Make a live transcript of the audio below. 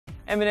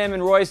Eminem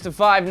and Royce to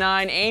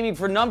 5'9", aiming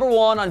for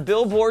 #1 on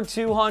Billboard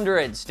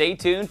 200. Stay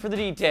tuned for the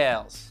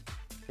details.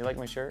 You like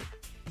my shirt?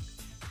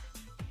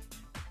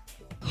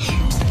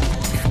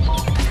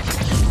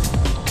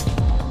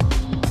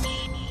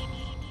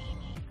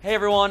 Hey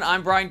everyone,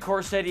 I'm Brian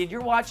Corsetti and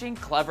you're watching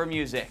Clevver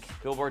Music.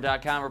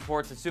 Billboard.com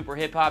reports that super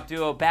hip-hop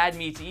duo Bad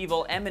Meets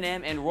Evil,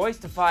 Eminem and Royce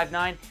to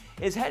 5'9",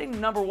 is heading to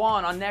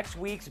 #1 on next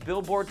week's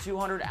Billboard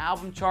 200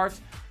 album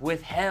charts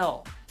with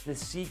Hell, the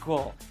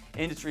sequel.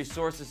 Industry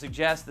sources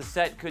suggest the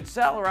set could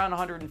sell around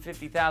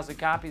 150,000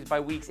 copies by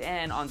week's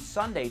end on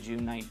Sunday,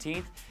 June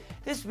 19th.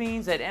 This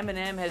means that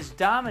Eminem has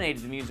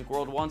dominated the music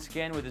world once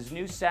again with his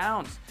new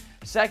sounds.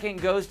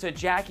 Second goes to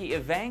Jackie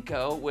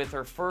Evancho with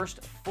her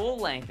first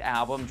full-length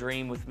album,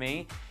 Dream With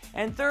Me.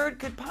 And third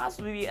could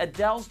possibly be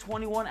Adele's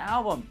 21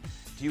 album.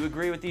 Do you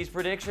agree with these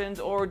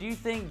predictions, or do you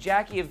think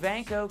Jackie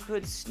Evancho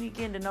could sneak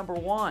into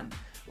 #1?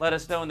 Let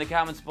us know in the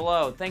comments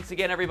below. Thanks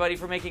again, everybody,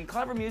 for making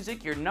Clevver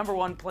Music your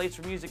 #1 place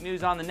for music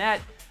news on the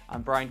net.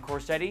 I'm Brian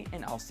Corsetti,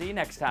 and I'll see you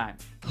next time.